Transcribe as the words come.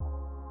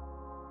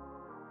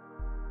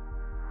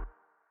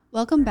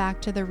Welcome back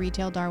to the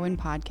Retail Darwin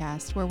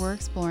podcast, where we're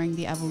exploring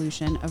the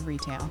evolution of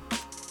retail.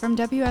 From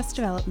WS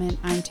Development,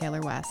 I'm Taylor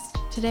West.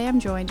 Today I'm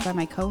joined by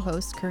my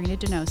co-host, Karina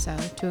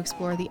Donoso, to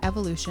explore the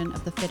evolution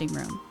of the fitting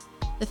room.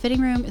 The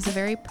fitting room is a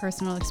very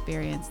personal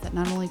experience that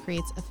not only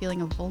creates a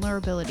feeling of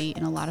vulnerability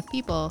in a lot of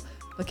people,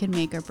 but can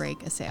make or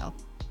break a sale.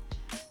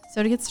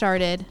 So to get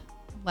started,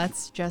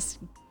 let's dive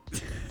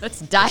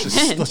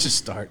in. Let's just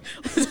start.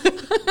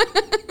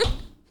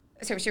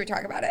 So should we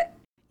talk about it?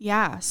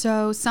 Yeah,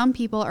 so some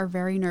people are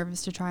very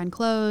nervous to try on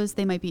clothes.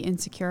 They might be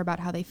insecure about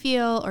how they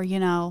feel or,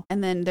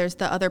 and then there's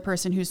the other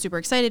person who's super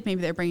excited.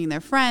 Maybe they're bringing their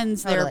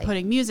friends, Totally. They're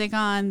putting music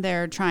on,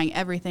 they're trying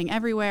everything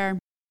everywhere.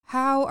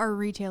 How are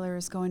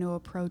retailers going to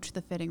approach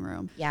the fitting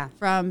room? Yeah.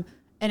 From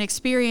an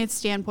experience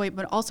standpoint,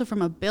 but also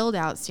from a build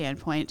out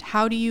standpoint,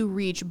 how do you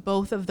reach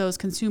both of those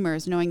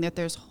consumers knowing that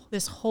there's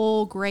this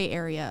whole gray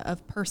area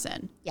of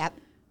person? Yep.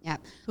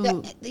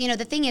 Who-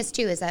 The thing is,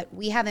 too, is that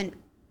we haven't,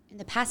 in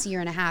the past year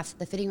and a half,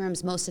 the fitting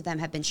rooms, most of them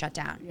have been shut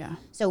down. Yeah.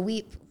 So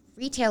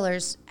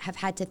retailers have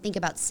had to think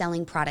about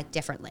selling product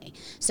differently.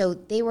 So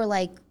they were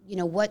like,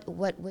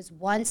 what was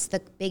once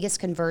the biggest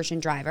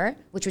conversion driver,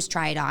 which was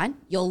try it on.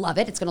 You'll love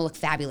it. It's going to look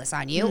fabulous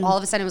on you. All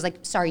of a sudden it was like,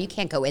 sorry, you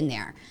can't go in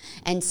there.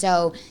 And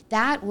so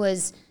that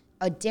was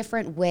a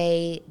different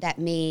way that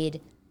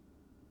made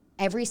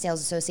every sales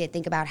associate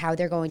think about how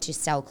they're going to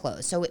sell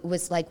clothes. So it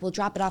was like, we'll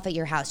drop it off at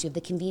your house. You have the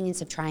convenience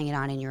of trying it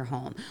on in your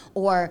home,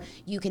 or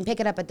you can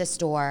pick it up at the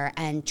store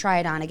and try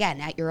it on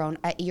again at your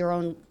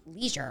own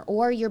leisure,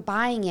 or you're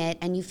buying it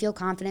and you feel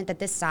confident that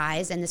this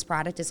size and this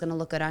product is going to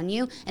look good on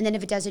you. And then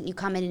if it doesn't, you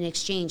come in and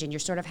exchange, and you're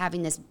sort of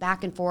having this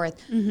back and forth,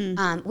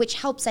 which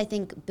helps, I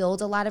think,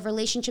 build a lot of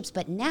relationships.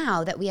 But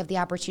now that we have the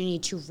opportunity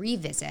to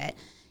revisit,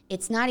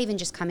 it's not even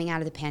just coming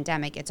out of the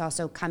pandemic. It's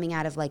also coming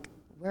out of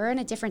we're in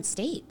a different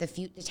state.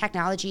 The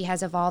technology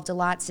has evolved a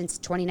lot since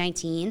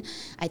 2019.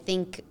 I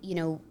think,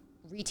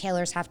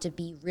 retailers have to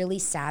be really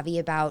savvy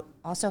about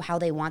also how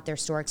they want their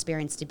store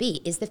experience to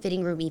be. Is the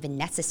fitting room even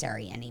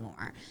necessary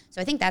anymore?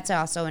 So I think that's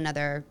also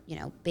another,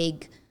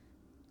 big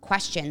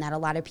question that a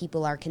lot of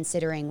people are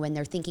considering when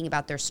they're thinking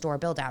about their store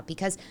build out.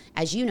 Because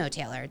as you know,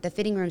 Taylor, the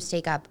fitting rooms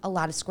take up a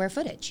lot of square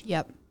footage.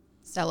 Yep.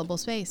 Sellable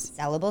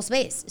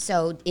space.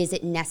 So is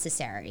it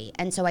necessary?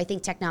 And so I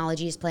think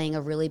technology is playing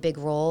a really big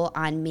role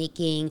on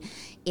making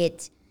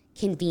it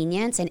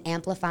convenience and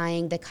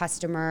amplifying the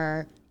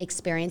customer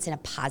experience in a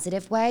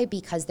positive way,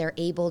 because they're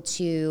able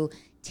to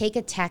take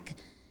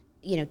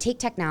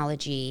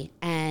technology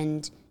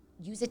and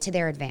use it to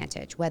their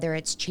advantage, whether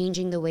it's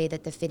changing the way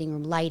that the fitting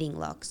room lighting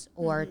looks,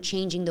 or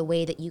changing the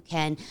way that you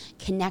can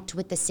connect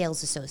with the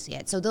sales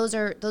associate. So those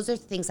are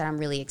things that I'm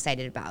really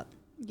excited about.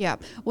 Yeah.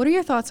 What are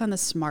your thoughts on the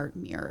smart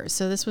mirrors?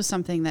 So this was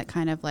something that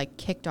kind of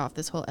kicked off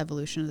this whole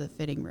evolution of the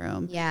fitting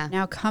room. Yeah.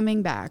 Now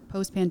coming back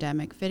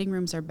post-pandemic, fitting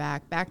rooms are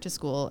back to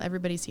school.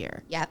 Everybody's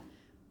here. Yep.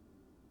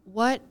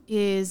 What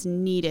is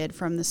needed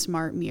from the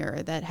smart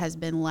mirror that has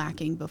been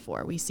lacking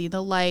before? We see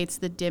the lights,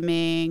 the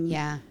dimming.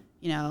 Yeah.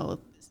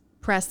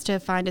 Press to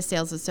find a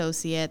sales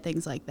associate,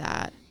 things like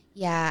that.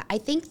 Yeah, I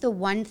think the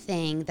one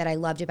thing that I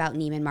loved about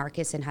Neiman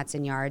Marcus and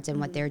Hudson Yards and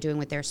what they're doing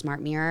with their smart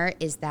mirror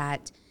is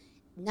that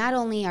not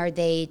only are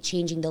they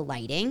changing the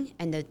lighting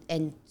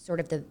and sort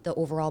of the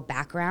overall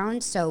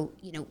background. So,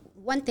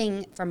 one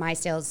thing from my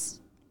sales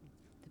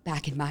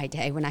back in my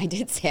day when I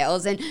did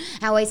sales, and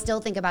how I still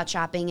think about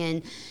shopping,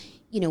 and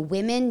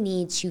women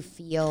need to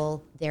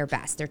feel their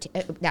best. They're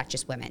not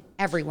just women.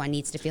 Everyone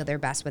needs to feel their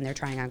best when they're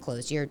trying on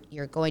clothes.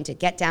 You're going to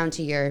get down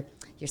to your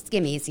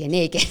skimmies, you're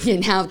naked, you're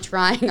now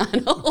trying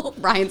on,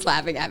 Brian's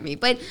laughing at me,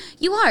 but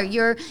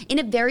you're in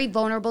a very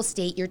vulnerable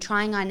state. You're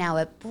trying on now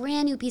a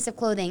brand new piece of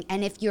clothing,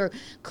 and if you're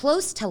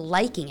close to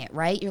liking it,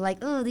 right, you're like,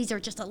 oh, these are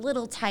just a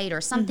little tight,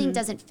 or something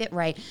doesn't fit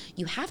right.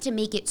 You have to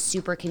make it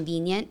super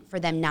convenient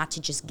for them not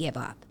to just give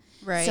up.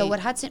 Right. So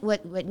what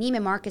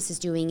Neiman Marcus is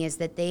doing is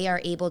that they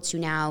are able to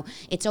now,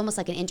 it's almost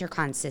like an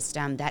intercom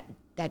system that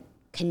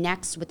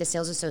connects with the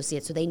sales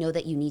associates, so they know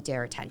that you need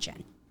their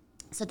attention,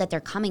 so that they're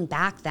coming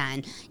back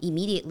then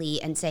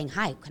immediately and saying,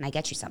 hi, can I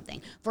get you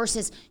something?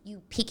 Versus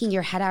you peeking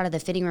your head out of the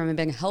fitting room and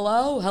being,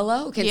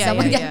 hello, can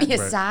someone get me a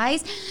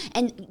size?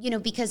 And,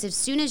 because as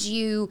soon as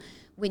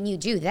when you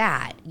do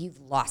that, you've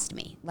lost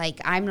me.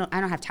 I don't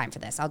have time for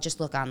this. I'll just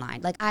look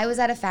online. I was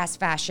at a fast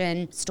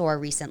fashion store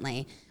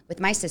recently with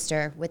my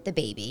sister, with the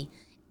baby,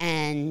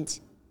 and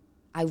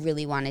I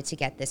really wanted to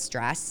get this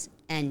dress,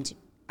 and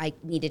I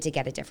needed to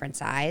get a different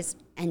size,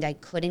 and I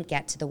couldn't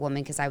get to the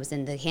woman because I was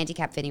in the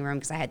handicap fitting room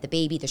because I had the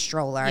baby, the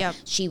stroller. Yep.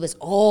 She was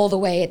all the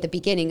way at the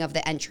beginning of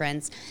the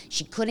entrance.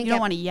 She couldn't You don't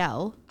want to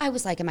yell. I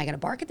was like, am I going to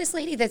bark at this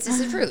lady? This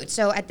is rude.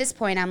 So at this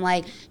point, I'm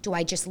like, do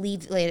I just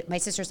leave? My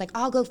sister's like,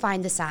 I'll go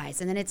find the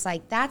size. And then it's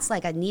like, that's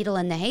like a needle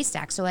in the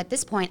haystack. So at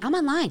this point, I'm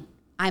online.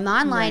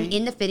 Right.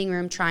 In the fitting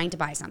room trying to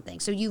buy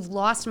something. So you've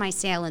lost my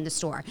sale in the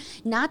store.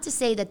 Not to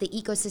say that the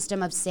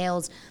ecosystem of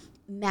sales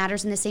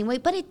matters in the same way,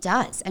 but it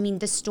does. I mean,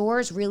 the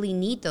stores really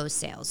need those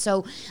sales.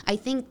 So I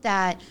think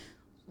that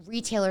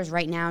retailers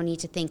right now need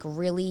to think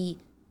really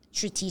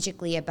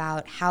strategically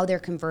about how they're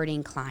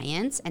converting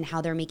clients and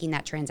how they're making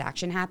that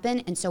transaction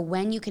happen. And so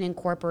when you can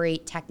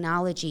incorporate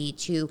technology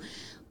to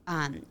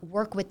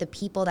work with the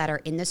people that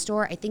are in the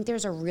store, I think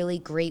there's a really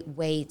great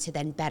way to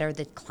then better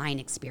the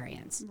client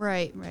experience.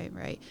 Right.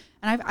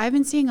 And I've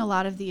been seeing a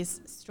lot of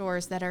these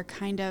stores that are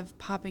kind of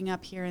popping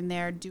up here and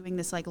there doing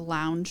this like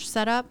lounge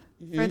setup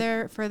for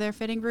their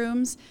fitting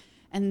rooms,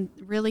 and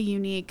really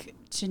unique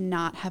to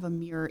not have a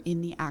mirror in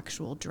the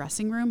actual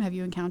dressing room. Have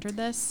you encountered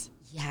this?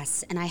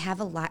 Yes, and I have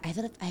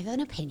an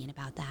opinion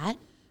about that.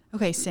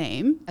 Okay,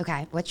 same.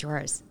 Okay, what's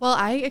yours? Well,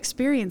 I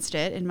experienced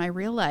it in my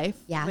real life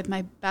with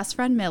my best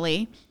friend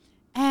Millie,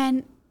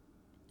 and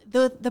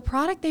the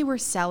product they were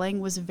selling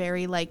was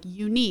very like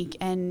unique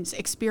and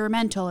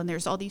experimental, and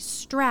there's all these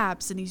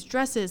straps and these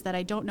dresses that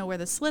I don't know where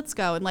the slits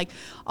go and like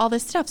all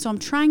this stuff. So I'm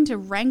trying to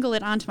wrangle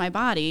it onto my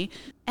body,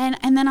 and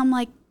then I'm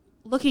like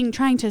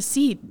trying to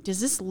see, does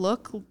this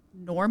look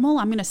normal?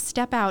 I'm going to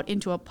step out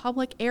into a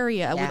public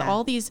area with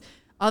all these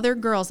other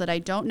girls that I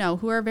don't know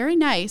who are very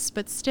nice,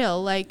 but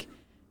still like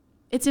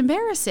it's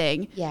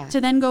embarrassing to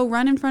then go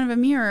run in front of a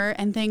mirror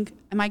and think,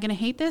 am I going to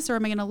hate this or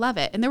am I going to love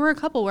it? And there were a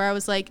couple where I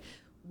was like,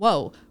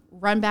 whoa,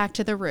 run back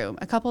to the room.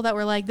 A couple that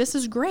were like, this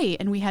is great.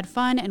 And we had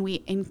fun, and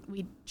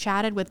we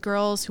chatted with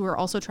girls who were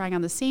also trying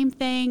on the same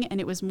thing,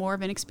 and it was more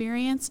of an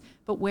experience.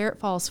 But where it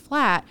falls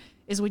flat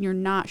is when you're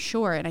not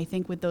sure. And I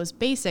think with those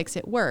basics,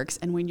 it works.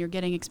 And when you're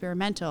getting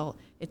experimental,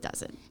 it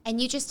doesn't. And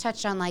you just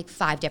touched on like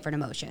 5 different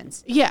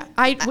emotions. Yeah,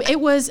 I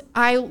was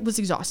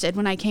exhausted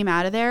when I came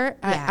out of there.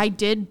 I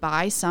did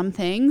buy some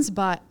things,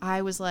 but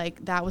I was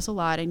like, that was a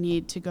lot. I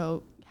need to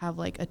go have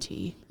like a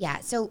tea. Yeah.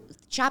 So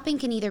shopping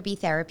can either be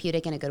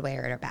therapeutic in a good way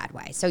or in a bad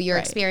way. So your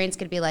experience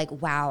could be like,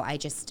 wow, I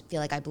just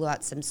feel like I blew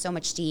out so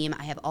much steam.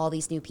 I have all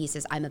these new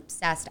pieces. I'm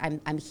obsessed.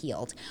 I'm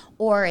healed.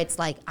 Or it's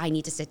like, I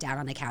need to sit down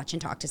on the couch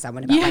and talk to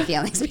someone about my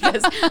feelings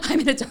because I'm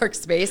in a dark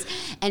space.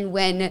 And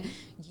when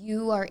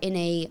you are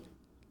in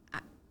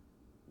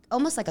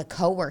almost like a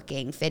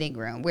co-working fitting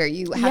room where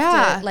you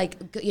have to like,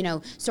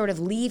 sort of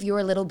leave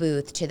your little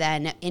booth to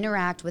then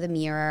interact with a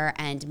mirror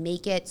and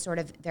make it sort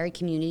of very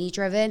community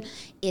driven,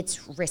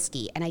 it's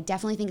risky. And I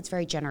definitely think it's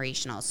very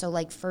generational. So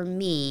like for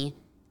me,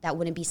 that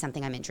wouldn't be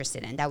something I'm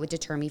interested in. That would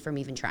deter me from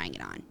even trying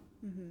it on.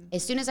 Mm-hmm.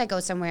 As soon as I go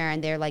somewhere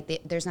and they're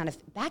like, there's not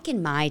back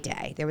in my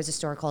day, there was a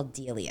store called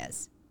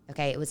Delia's.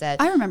 Okay.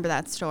 I remember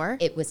that store.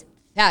 It was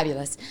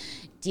fabulous.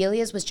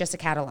 Delia's was just a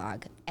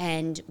catalog.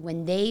 And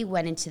when they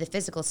went into the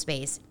physical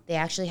space, they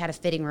actually had a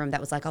fitting room that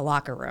was like a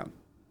locker room.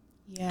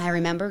 Yeah. I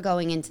remember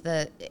going into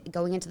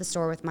the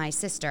store with my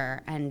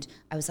sister, and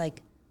I was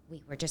like,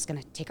 we're just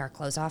going to take our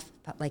clothes off,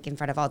 like in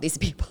front of all these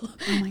people.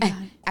 Oh my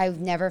God. I've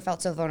never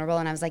felt so vulnerable.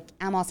 And I was like,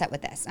 I'm all set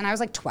with this. And I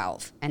was like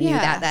 12 and knew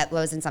that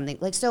wasn't something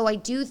like, so I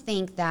do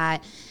think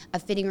that a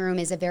fitting room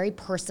is a very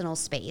personal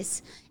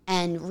space,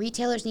 and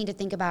retailers need to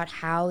think about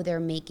how they're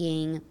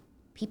making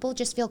people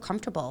just feel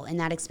comfortable in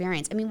that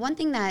experience. I mean, one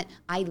thing that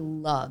I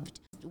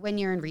loved when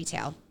you're in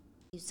retail,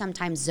 you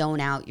sometimes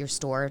zone out your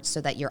store so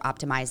that you're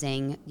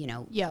optimizing,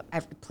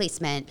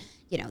 placement.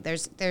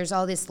 There's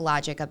all this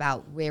logic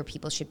about where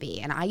people should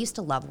be. And I used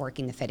to love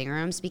working the fitting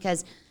rooms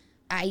because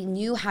I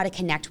knew how to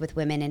connect with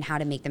women and how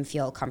to make them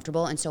feel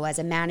comfortable. And so as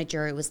a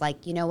manager, it was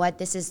like, you know what,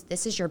 this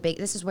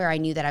is where I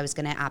knew that I was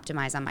going to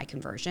optimize on my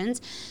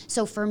conversions.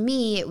 So for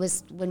me, it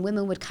was when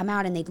women would come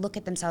out and they'd look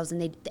at themselves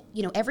and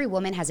every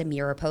woman has a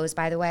mirror pose,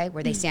 by the way,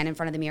 where they stand in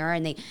front of the mirror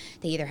and they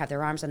either have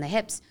their arms on the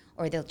hips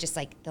or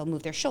they'll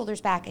move their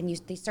shoulders back, and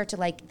they start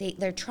to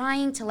they're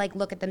trying to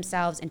look at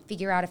themselves and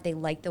figure out if they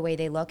like the way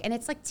they look. And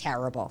it's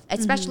terrible,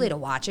 especially to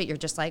watch it. You're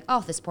just like,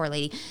 oh, this poor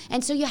lady.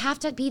 And so you have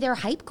to be their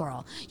hype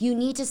girl. You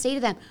need to say to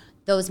them,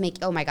 those make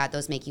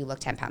you look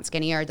 10 pounds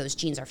skinnier. Those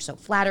jeans are so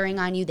flattering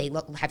on you.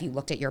 Have you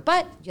looked at your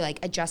butt? You're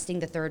adjusting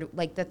the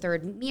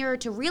third mirror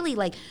to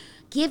really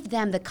give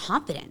them the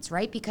confidence,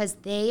 right? Because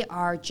they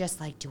are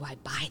just do I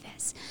buy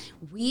this?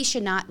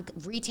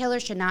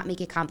 Retailers should not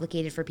make it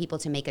complicated for people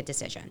to make a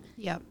decision.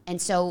 Yep.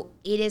 And so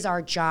it is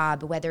our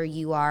job, whether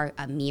you are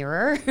a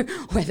mirror,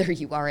 whether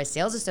you are a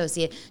sales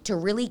associate, to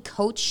really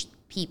coach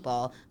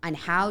people on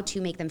how to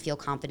make them feel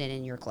confident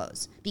in your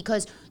clothes,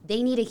 because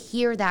they need to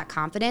hear that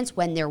confidence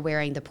when they're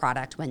wearing the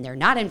product, when they're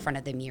not in front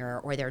of the mirror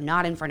or they're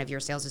not in front of your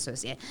sales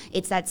associate.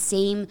 It's that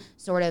same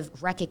sort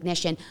of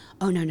recognition.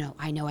 Oh, no,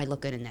 I know I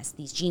look good in this.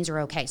 These jeans are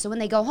okay. So when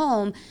they go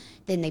home,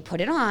 then they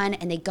put it on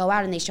and they go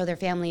out and they show their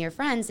family or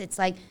friends. It's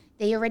like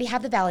they already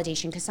have the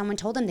validation because someone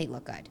told them they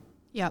look good.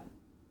 Yep.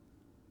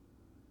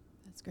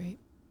 That's great.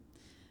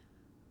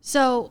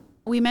 So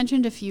we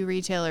mentioned a few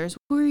retailers.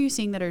 Who are you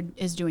seeing that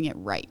is doing it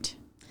right?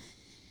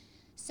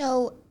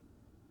 So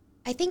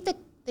I think that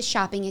the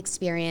shopping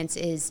experience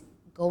is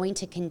going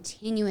to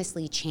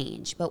continuously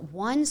change. But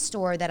one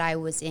store that I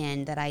was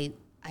in that I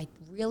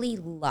really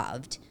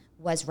loved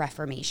was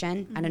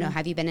Reformation. Mm-hmm. I don't know,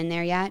 have you been in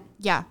there yet?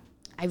 Yeah.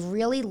 I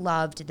really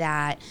loved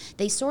that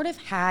they sort of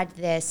had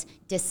this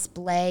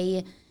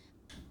display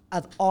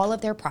of all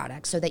of their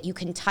products so that you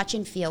can touch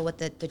and feel what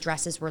the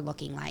dresses were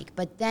looking like.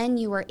 But then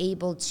you were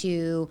able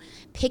to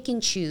pick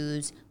and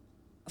choose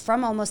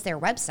from almost their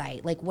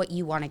website, like what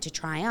you wanted to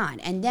try on.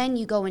 And then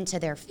you go into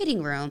their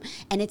fitting room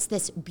and it's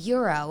this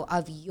bureau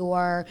of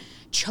your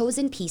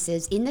chosen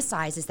pieces in the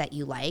sizes that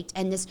you liked.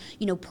 And this,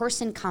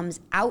 person comes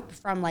out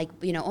from like,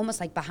 almost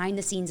like behind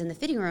the scenes in the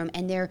fitting room,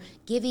 and they're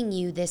giving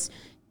you this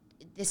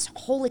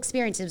whole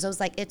experience.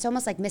 It's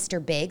almost like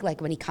Mr. Big,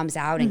 like when he comes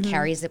out and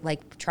carries it,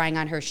 like trying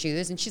on her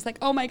shoes, and she's like,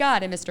 oh my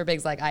God. And Mr.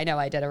 Big's like, I know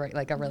I did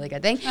a really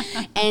good thing.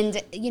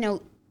 And,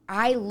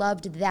 I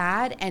loved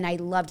that, and I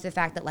loved the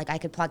fact that like I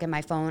could plug in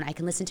my phone, I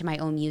can listen to my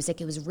own music.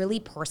 It was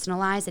really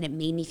personalized, and it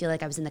made me feel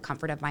like I was in the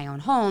comfort of my own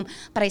home,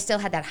 but I still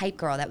had that hype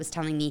girl that was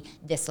telling me,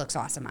 this looks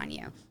awesome on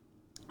you.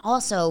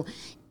 Also,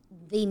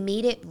 they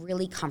made it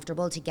really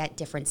comfortable to get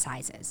different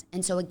sizes.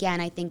 And so again,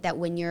 I think that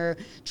when you're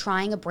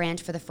trying a brand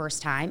for the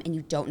first time and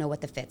you don't know what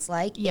the fit's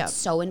like, it's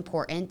so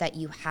important that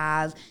you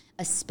have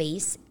a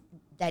space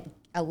that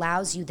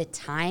allows you the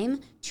time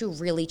to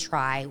really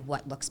try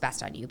what looks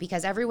best on you.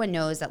 Because everyone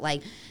knows that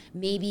like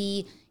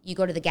maybe you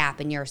go to the Gap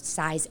and you're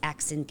size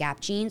X in Gap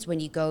jeans. When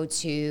you go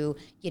to,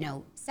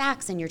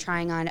 Saks and you're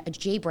trying on a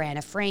J brand,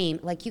 a frame,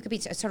 like you could be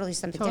totally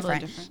something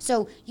different.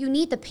 So you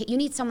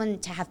need someone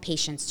to have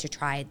patience to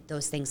try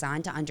those things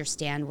on, to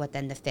understand what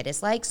then the fit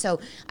is like. So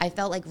I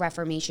felt like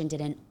Reformation did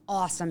an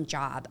awesome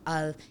job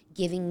of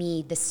giving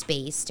me the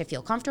space to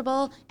feel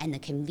comfortable and the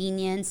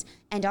convenience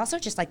and also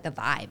just like the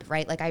vibe,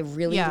 right? Like I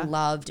really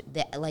loved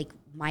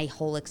my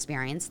whole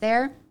experience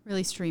there.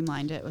 Really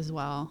streamlined it as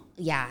well.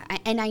 Yeah,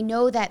 and I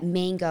know that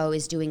Mango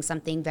is doing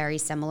something very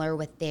similar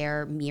with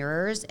their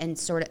mirrors, and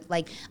sort of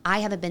like, I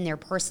haven't been there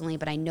personally,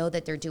 but I know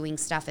that they're doing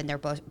stuff in their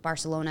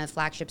Barcelona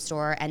flagship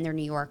store and their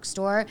New York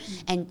store,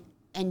 and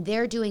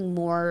they're doing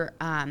more,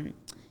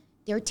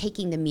 they're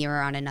taking the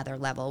mirror on another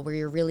level where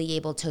you're really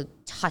able to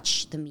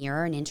touch the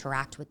mirror and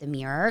interact with the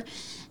mirror.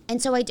 And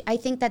so I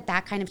think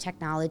that kind of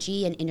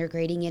technology and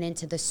integrating it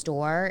into the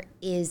store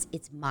it's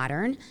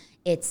modern.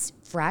 It's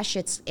fresh.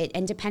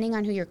 And depending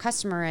on who your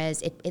customer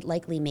is, it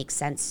likely makes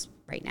sense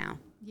right now.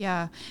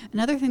 Yeah.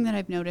 Another thing that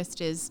I've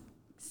noticed is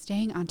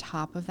staying on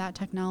top of that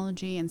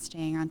technology and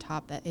staying on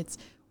top that it's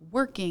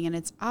working and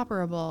it's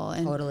operable.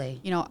 And,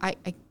 totally.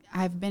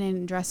 I've been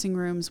in dressing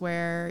rooms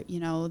where,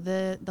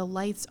 the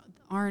lights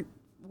aren't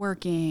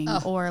working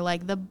or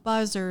like the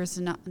buzzer's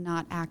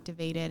not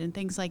activated and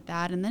things like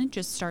that. And then it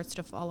just starts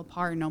to fall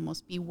apart and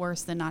almost be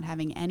worse than not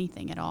having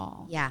anything at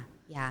all. Yeah.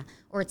 Yeah.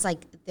 Or it's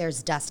like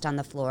there's dust on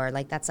the floor.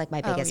 Like that's like my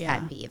biggest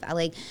pet peeve.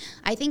 I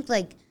think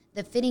like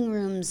the fitting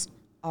rooms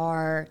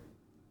so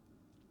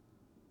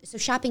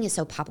shopping is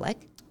so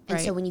public.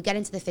 And so when you get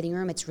into the fitting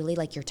room, it's really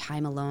like your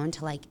time alone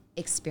to like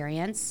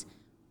experience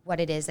what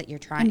it is that you're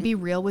trying. And be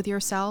real with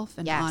yourself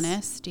and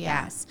honest.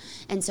 Yeah. Yes.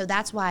 And so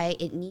that's why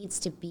it needs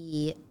to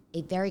be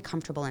a very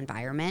comfortable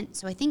environment.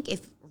 So I think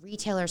if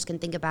retailers can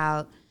think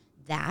about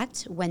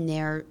that when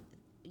they're,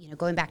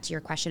 going back to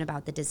your question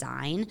about the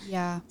design.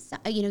 Yeah. So,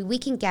 I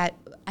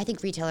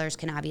think retailers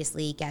can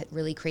obviously get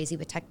really crazy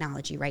with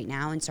technology right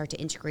now and start to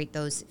integrate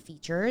those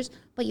features,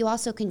 but you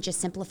also can just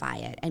simplify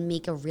it and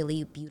make a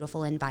really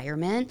beautiful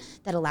environment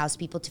that allows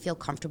people to feel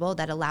comfortable,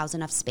 that allows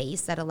enough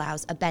space, that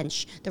allows a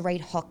bench, the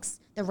right hooks,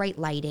 the right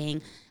lighting.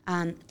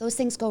 Those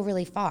things go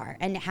really far.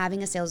 And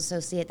having a sales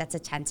associate that's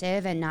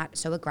attentive and not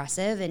so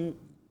aggressive and,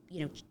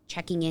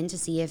 checking in to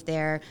see if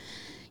they're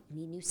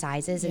need new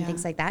sizes and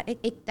things like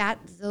that.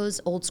 Those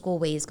old school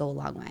ways go a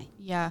long way.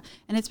 Yeah.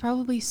 And it's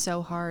probably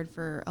so hard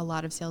for a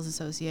lot of sales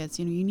associates.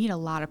 You need a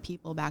lot of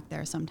people back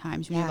there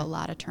sometimes. You have a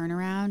lot of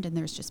turnaround and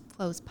there's just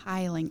clothes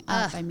piling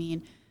up. I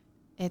mean,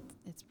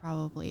 it's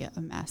probably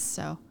a mess.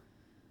 So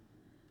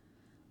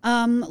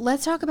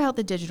let's talk about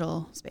the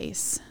digital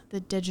space, the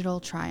digital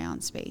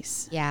try-on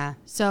space. Yeah.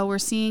 So we're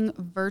seeing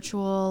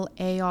virtual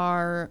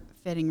AR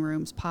fitting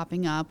rooms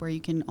popping up where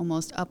you can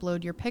almost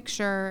upload your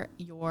picture,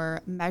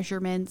 your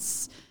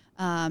measurements,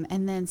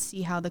 and then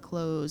see how the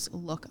clothes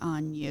look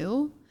on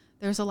you.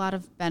 There's a lot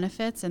of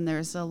benefits and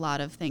there's a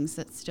lot of things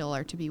that still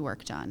are to be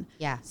worked on.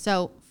 Yeah.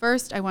 So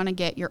first, I want to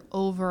get your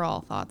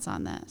overall thoughts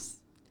on this.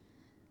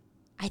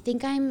 I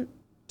think I'm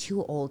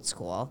too old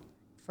school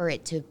for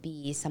it to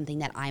be something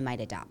that I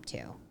might adopt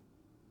to.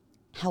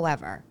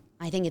 However,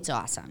 I think it's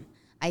awesome.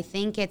 I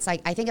think it's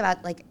like,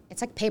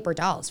 it's like paper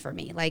dolls for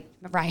me. Like,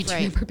 Ryan, do you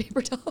remember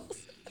paper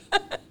dolls?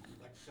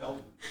 Like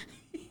felt?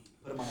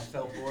 Put them on a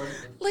felt board?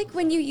 Like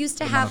when you used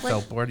to Put have them on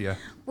a felt board, yeah.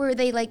 Where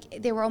they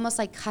were almost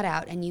like cut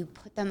out and you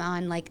put them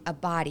on like a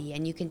body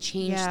and you can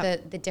change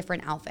the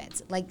different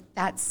outfits. Like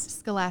that's...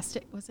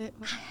 Scholastic, was it?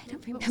 I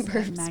don't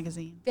remember.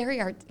 Magazine.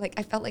 Very art. Like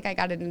I felt like I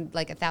got it in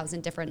like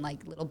 1,000 different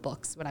like little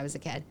books when I was a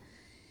kid.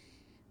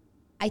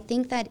 I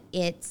think that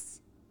it's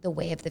the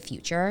way of the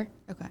future,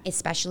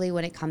 especially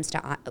when it comes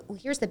to,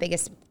 here's the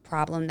biggest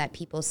problem that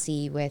people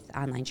see with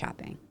online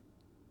shopping.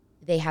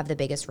 They have the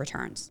biggest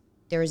returns.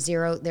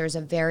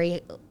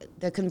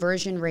 The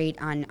conversion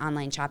rate on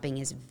online shopping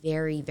is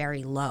very,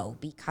 very low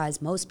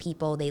because most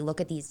people, they look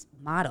at these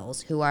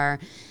models who are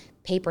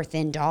paper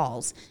thin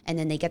dolls and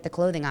then they get the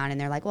clothing on and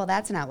they're like, well,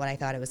 that's not what I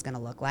thought it was going to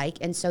look like.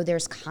 And so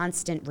there's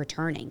constant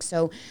returning.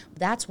 So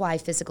that's why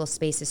physical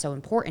space is so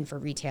important for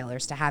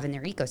retailers to have in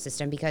their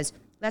ecosystem, because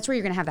that's where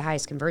you're going to have the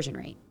highest conversion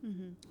rate.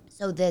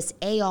 So this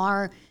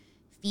AR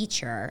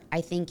feature,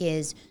 I think,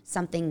 is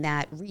something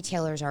that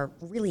retailers are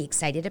really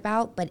excited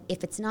about. But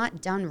if it's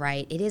not done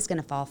right, it is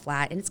going to fall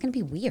flat and it's going to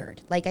be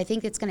weird. Like, I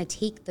think it's going to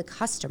take the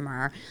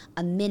customer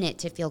a minute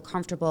to feel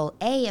comfortable,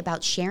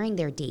 about sharing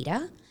their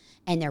data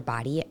and their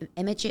body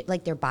image,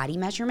 like their body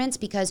measurements,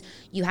 because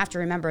you have to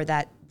remember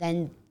that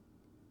then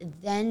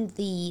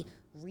the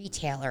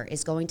retailer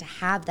is going to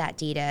have that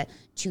data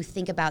to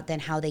think about then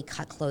how they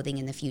cut clothing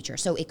in the future.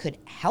 So it could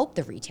help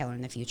the retailer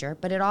in the future,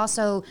 but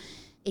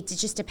it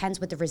just depends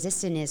what the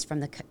resistance is from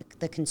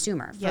the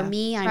consumer. For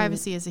me,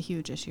 privacy is a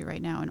huge issue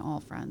right now in all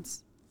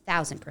fronts.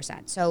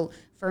 1,000%. So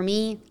for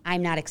me,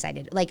 I'm not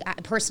excited. Like,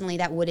 personally,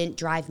 that wouldn't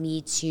drive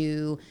me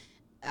to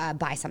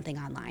buy something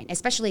online,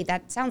 especially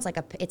that sounds like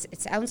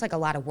it sounds like a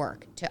lot of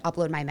work to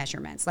upload my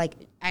measurements. Like,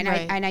 and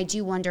I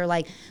do wonder,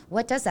 like,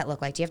 what does that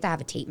look like? Do you have to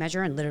have a tape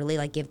measure and literally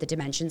like give the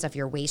dimensions of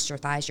your waist, your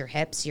thighs, your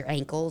hips, your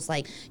ankles,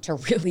 like to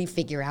really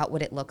figure out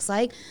what it looks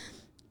like?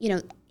 You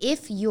know,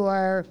 if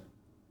you're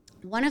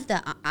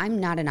I'm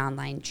not an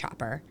online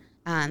shopper,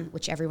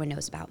 which everyone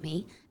knows about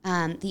me.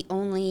 The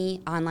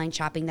only online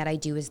shopping that I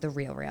do is The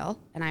RealReal,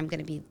 and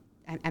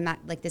I'm not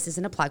like, this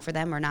isn't a plug for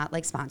them. We're not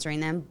like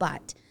sponsoring them,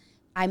 but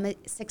I'm a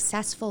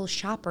successful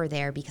shopper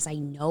there because I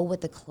know what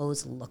the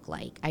clothes look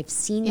like. I've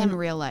seen them in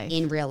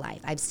real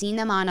life. I've seen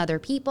them on other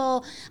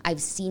people.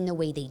 I've seen the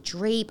way they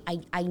drape.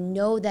 I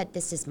know that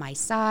this is my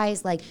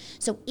size. Like,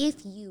 so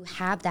if you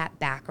have that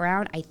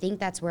background, I think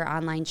that's where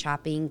online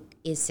shopping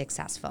is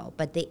successful.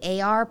 But the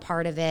AR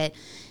part of it,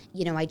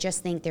 you know, I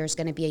just think there's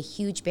going to be a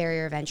huge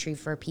barrier of entry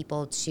for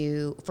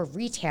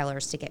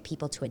retailers to get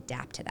people to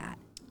adapt to that.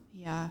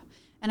 Yeah.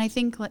 And I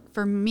think, like,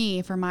 for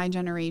my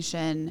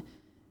generation,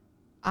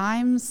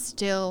 I'm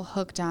still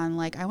hooked on,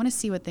 like, I want to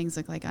see what things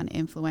look like on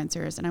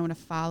influencers, and I want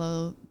to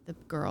follow the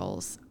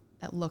girls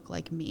that look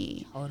like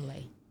me.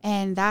 Totally.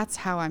 And that's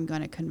how I'm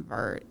going to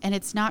convert. And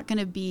it's not going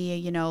to be,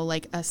 you know,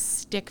 like a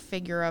stick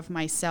figure of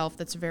myself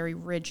that's very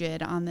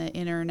rigid on the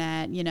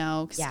internet, you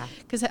know.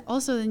 Because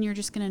also then you're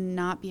just going to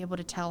not be able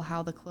to tell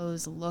how the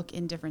clothes look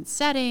in different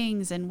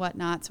settings and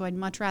whatnot. So I'd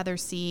much rather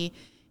see,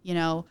 you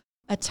know,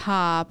 a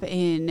top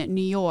in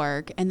New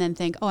York and then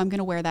think, oh, I'm going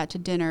to wear that to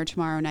dinner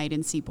tomorrow night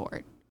in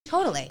Seaport.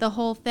 Totally. The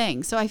whole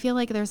thing. So I feel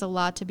like there's a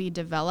lot to be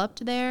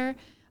developed there.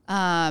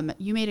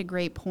 You made a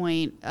great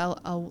point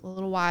a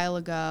little while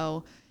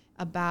ago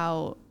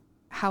about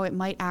how it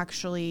might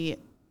actually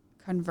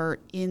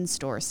convert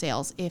in-store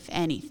sales, if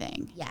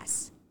anything.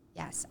 Yes.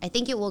 I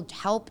think it will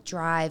help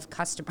drive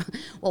customer.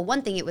 Well,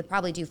 one thing it would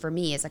probably do for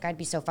me is, like, I'd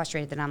be so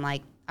frustrated that I'm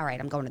like, all right,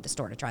 I'm going to the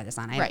store to try this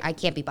on. I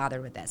can't be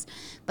bothered with this.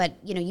 But,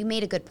 you know, you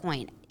made a good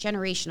point.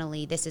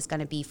 Generationally, this is going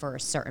to be for a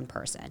certain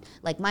person.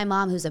 Like, my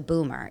mom, who's a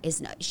boomer,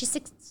 she's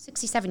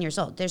 67 years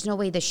old. There's no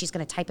way that she's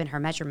going to type in her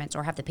measurements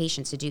or have the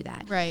patience to do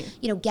that. Right.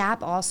 You know,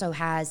 Gap also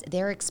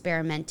they're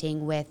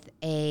experimenting with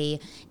a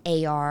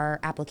AR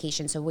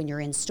application. So when you're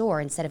in store,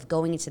 instead of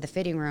going into the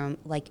fitting room,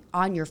 like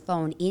on your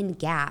phone in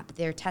Gap,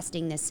 they're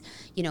testing this,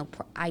 you know,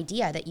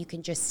 idea that you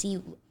can just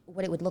see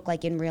what it would look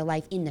like in real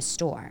life in the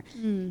store.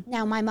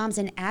 Now, my mom's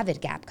an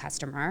avid Gap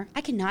customer.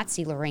 I cannot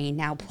see Lorraine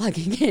now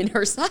plugging in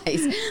her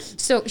size.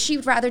 So she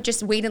would rather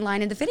just wait in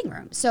line in the fitting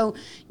room. So,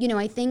 you know,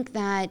 I think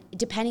that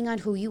depending on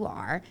who you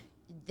are,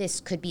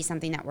 this could be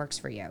something that works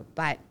for you.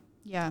 But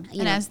yeah.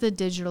 And as the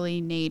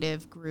digitally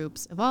native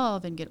groups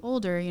evolve and get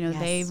older, you know,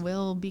 they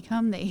will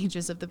become the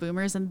ages of the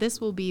boomers, and this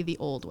will be the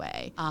old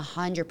way.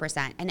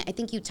 100%. And I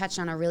think you touched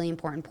on a really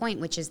important point,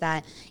 which is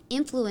that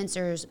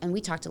influencers, and we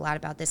talked a lot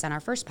about this on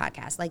our first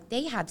podcast, like,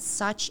 they have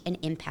such an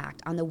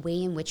impact on the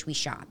way in which we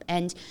shop.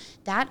 And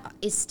that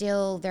is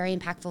still very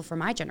impactful for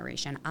my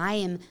generation. I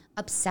am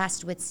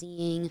obsessed with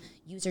seeing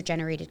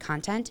user-generated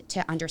content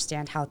to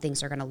understand how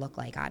things are going to look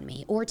like on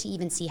me, or to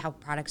even see how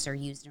products are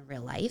used in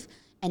real life.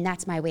 And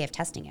that's my way of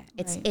testing it.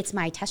 It's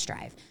my test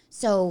drive.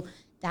 So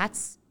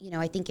that's, you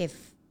know, I think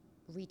if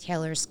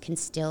retailers can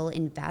still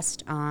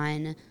invest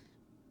on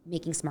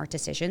making smart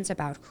decisions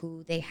about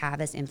who they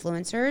have as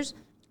influencers,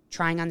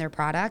 trying on their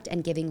product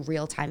and giving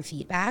real-time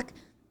feedback,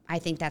 I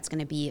think that's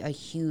going to be a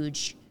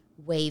huge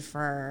way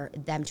for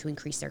them to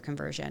increase their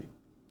conversion.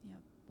 Yep.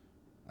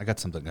 I got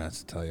something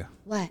to tell you.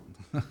 What?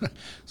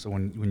 So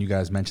when you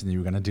guys mentioned that you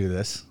were going to do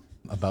this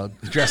about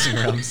dressing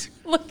rooms.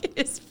 Look at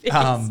his face.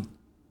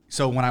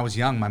 So when I was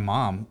young, my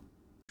mom,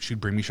 she'd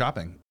bring me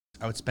shopping.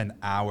 I would spend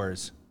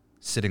hours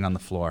sitting on the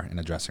floor in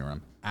a dressing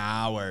room.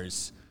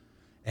 Hours.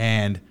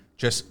 And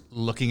just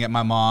looking at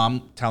my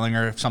mom, telling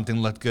her if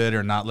something looked good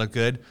or not looked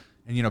good.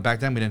 And, you know,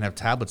 back then we didn't have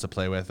tablets to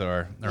play with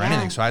or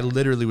anything. So I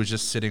literally was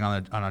just sitting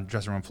on a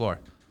dressing room floor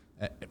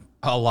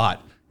a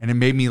lot. And it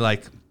made me,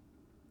 like,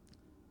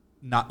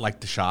 not like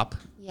to shop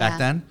back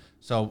then.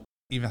 So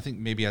even I think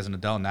maybe as an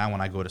adult now,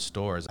 when I go to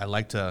stores, I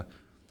like to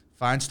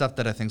find stuff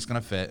that I think is going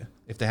to fit.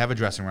 If they have a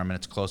dressing room and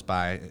it's close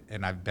by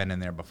and I've been in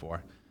there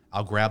before,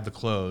 I'll grab the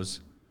clothes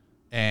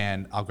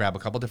and I'll grab a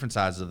couple different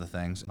sizes of the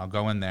things. And I'll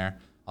go in there,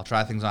 I'll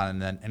try things on,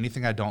 and then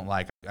anything I don't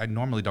like, I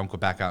normally don't go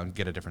back out and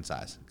get a different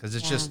size because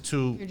it's just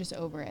too... You're just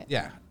over it.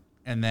 Yeah.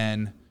 And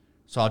then,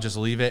 So I'll just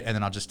leave it, and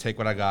then I'll just take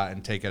what I got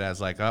and take it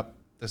as like,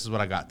 this is what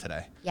I got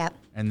today. Yep.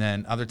 And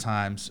then other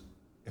times,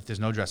 if there's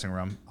no dressing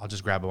room, I'll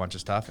just grab a bunch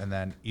of stuff, and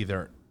then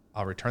either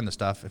I'll return the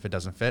stuff if it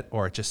doesn't fit,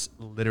 or it just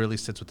literally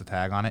sits with the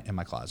tag on it in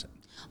my closet.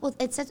 Well,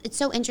 it's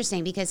so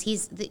interesting because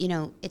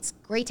it's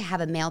great to have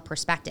a male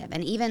perspective.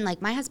 And even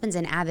like my husband's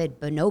an avid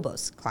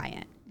Bonobos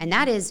client, and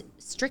that is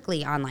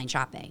strictly online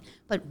shopping.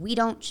 But we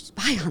don't just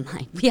buy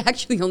online. We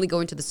actually only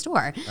go into the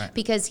store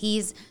because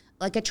he's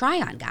like a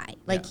try-on guy.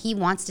 Like he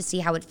wants to see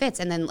how it fits.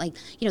 And then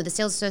the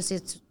sales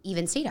associates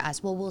even say to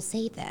us, well, we'll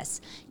save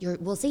this.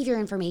 We'll save your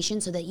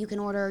information so that you can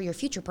order your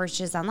future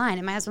purchase online.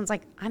 And my husband's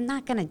like, I'm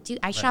not going to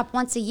I shop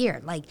once a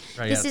year. Like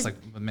this is like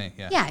with me.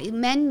 Yeah. Yeah.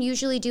 Men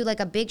usually do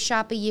like a big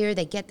shop a year.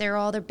 They get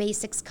all their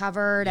basics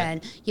covered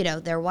and,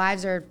 their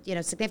wives or,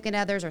 significant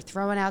others are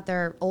throwing out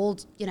their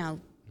old,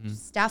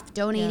 stuff,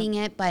 donating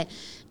it. But,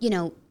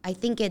 I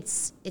think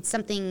it's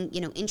something,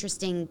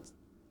 interesting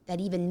that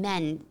even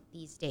men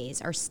these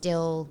days are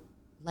still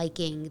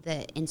liking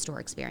the in-store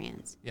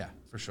experience. Yeah,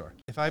 for sure.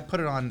 If I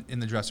put it on in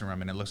the dressing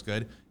room and it looks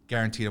good,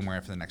 guaranteed I'm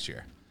wearing it for the next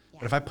year. Yeah.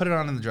 But if I put it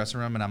on in the dressing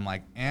room and I'm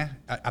like,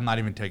 I'm not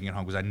even taking it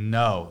home because I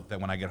know that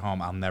when I get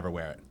home, I'll never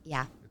wear it.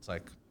 Yeah. It's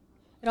like...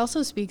 It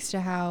also speaks to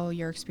how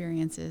your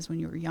experiences when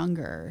you were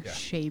younger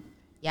shape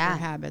your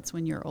habits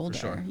when you're older,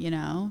 sure.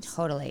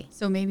 Totally.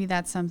 So maybe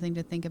that's something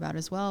to think about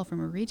as well from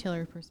a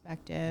retailer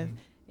perspective.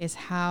 Is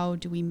how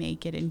do we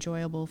make it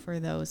enjoyable for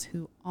those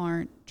who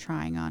aren't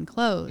trying on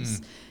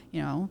clothes,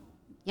 Yeah.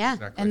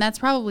 Exactly. And that's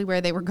probably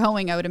where they were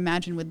going, I would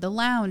imagine, with the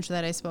lounge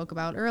that I spoke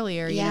about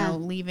earlier,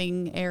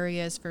 leaving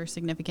areas for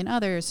significant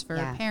others, for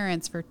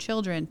parents, for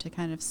children to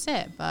kind of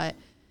sit. But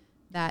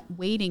that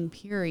waiting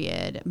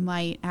period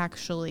might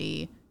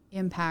actually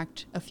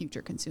impact a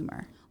future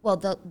consumer. Well,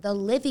 the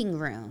living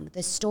room,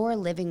 the store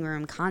living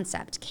room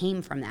concept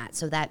came from that,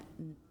 so that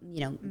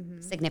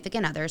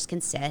significant others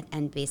can sit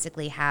and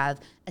basically have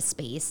a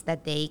space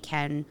that they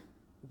can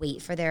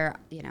wait for their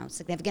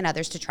significant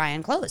others to try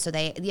on clothes. So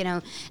they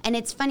and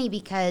it's funny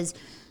because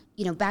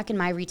back in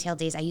my retail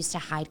days, I used to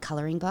hide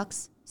coloring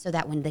books so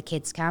that when the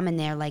kids come and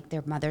they're like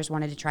their mothers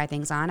wanted to try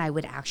things on, I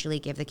would actually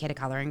give the kid a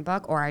coloring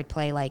book, or I'd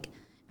play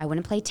I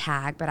wouldn't play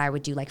tag, but I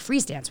would do like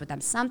freeze dance with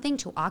them, something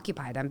to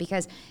occupy them.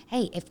 Because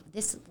hey,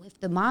 if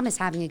the mom is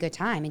having a good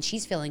time and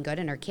she's feeling good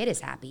and her kid is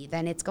happy,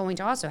 then it's going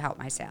to also help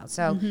my sales.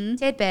 So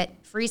tidbit,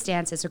 freeze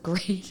dance is a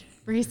great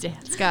freeze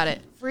dance. Got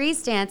it.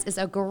 Freeze dance is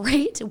a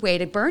great way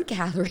to burn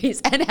calories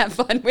and have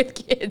fun with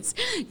kids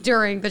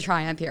during the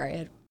try-on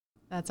period.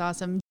 That's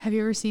awesome. Have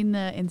you ever seen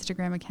the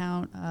Instagram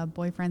account,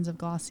 Boyfriends of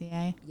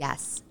Glossier?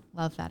 Yes.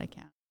 Love that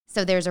account.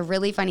 So there's a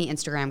really funny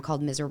Instagram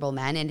called Miserable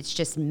Men, and it's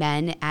just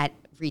men at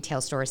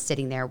retail stores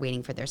sitting there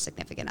waiting for their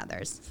significant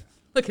others.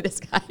 Look at this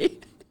guy.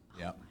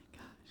 Yeah. Oh my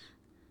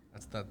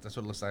gosh. That's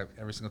what it looks like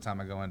every single time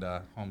I go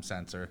into Home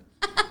Sense or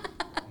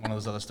one of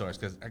those other stores,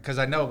 because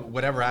I know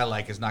whatever I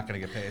like is not going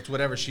to get paid. It's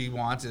whatever she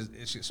wants.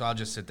 So I'll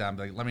just sit down and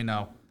be like, let me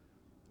know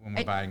when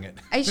we're buying it.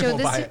 I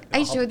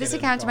showed this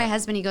account to my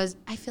husband. He goes,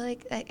 I feel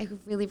like I could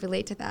really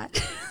relate to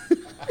that.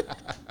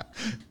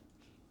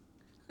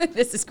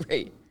 This is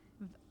great.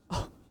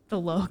 The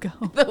logo.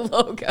 The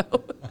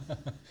logo.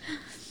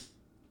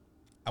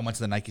 I went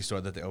to the Nike store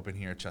that they opened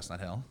here at Chestnut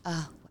Hill.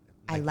 Oh,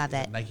 I love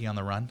it. Nike on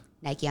the Run.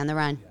 Nike on the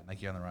Run. Yeah,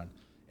 Nike on the Run.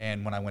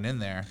 And when I went in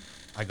there,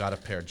 I got a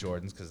pair of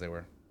Jordans because they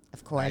were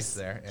of course nice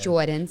there. And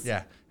Jordans.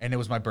 Yeah, and it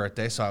was my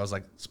birthday, so I was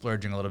like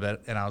splurging a little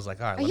bit, and I was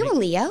like, all right. Are you a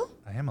Leo?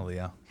 I am a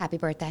Leo. Happy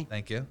birthday.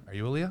 Thank you. Are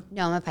you a Leo?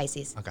 No, I'm a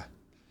Pisces. Okay.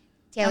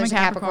 Taylor's a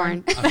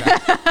Capricorn. Okay.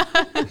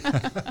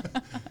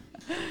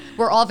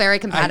 We're all very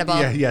compatible.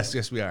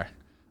 Yes, we are.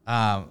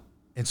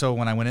 And so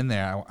when I went in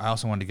there, I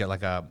also wanted to get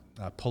like a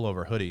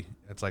pullover hoodie.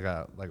 It's like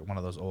one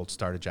of those old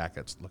starter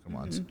jackets looking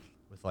ones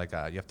with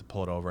you have to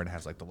pull it over and it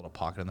has like the little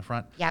pocket in the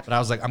front. Yep. But I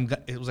was like,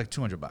 it was like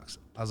 $200.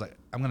 I was like,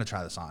 I'm gonna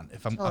try this on.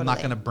 I'm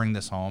not gonna bring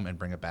this home and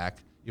bring it back,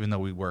 even though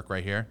we work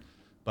right here.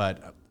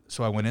 But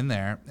so I went in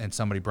there and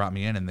somebody brought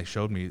me in and they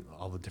showed me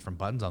all the different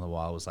buttons on the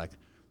wall. It was like,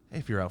 hey,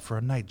 if you're out for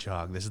a night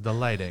jog, this is the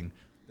lighting.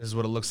 This is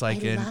what it looks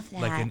like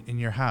in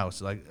your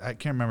house. Like I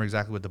can't remember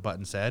exactly what the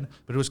button said,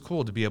 but it was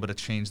cool to be able to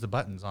change the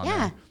buttons on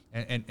there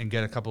and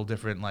get a couple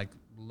different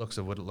looks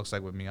of what it looks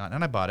like with me on.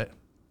 And I bought it.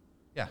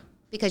 Yeah.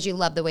 Because you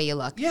love the way you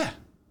look. Yeah.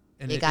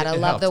 And you gotta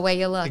love the way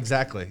you look.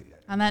 Exactly.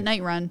 On that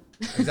night run.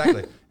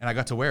 Exactly. And I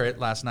got to wear it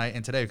last night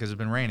and today because it's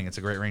been raining. It's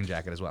a great rain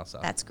jacket as well. So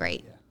that's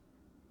great. Yeah.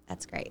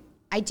 That's great.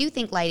 I do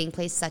think lighting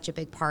plays such a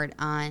big part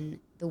on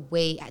the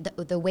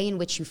way in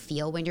which you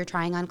feel when you're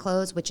trying on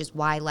clothes, which is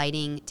why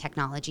lighting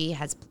technology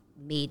has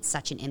made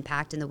such an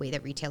impact in the way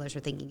that retailers are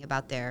thinking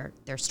about their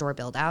store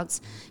build-outs.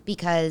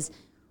 Because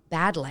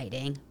bad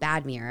lighting,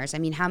 bad mirrors. I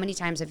mean, how many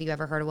times have you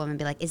ever heard a woman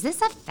be like, is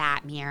this a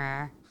fat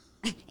mirror?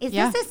 Is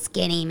this a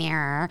skinny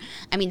mirror?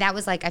 I mean, that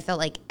was I felt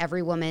like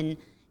every woman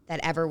that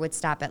ever would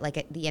stop at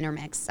at the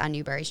Intermix on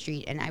Newbury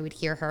Street, and I would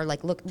hear her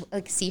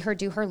see her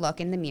do her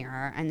look in the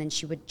mirror, and then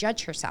she would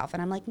judge herself,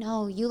 and I'm like,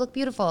 no, you look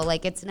beautiful.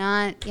 It's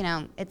not,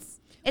 it's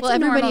well, a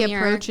everybody normal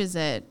approaches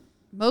it.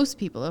 Most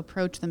people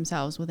approach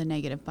themselves with a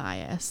negative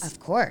bias.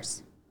 Of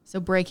course. So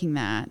breaking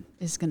that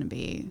is going to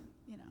be,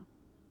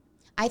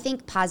 I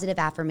think positive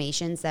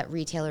affirmations that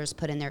retailers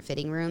put in their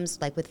fitting rooms,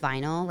 like with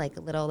vinyl, like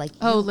little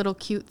little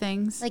cute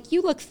things. like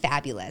you look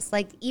fabulous.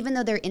 Like even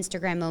though they're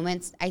Instagram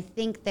moments, I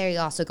think they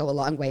also go a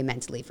long way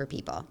mentally for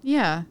people.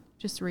 Yeah,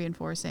 just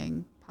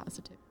reinforcing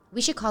positive.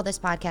 We should call this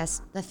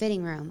podcast The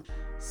Fitting Room.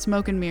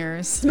 Smoke and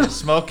mirrors.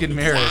 Smoke and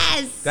mirrors.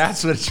 Yes!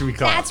 That's what it should be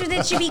called. That's what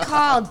it should be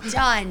called.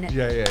 Done.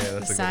 Yeah.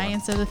 That's The a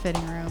science of the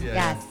fitting room. good one.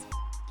 Yes.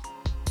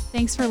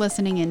 Thanks for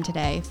listening in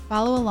today.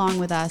 Follow along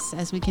with us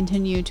as we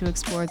continue to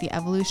explore the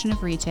evolution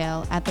of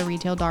retail at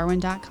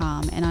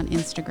theretaildarwin.com and on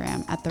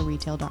Instagram at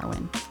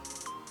theretaildarwin.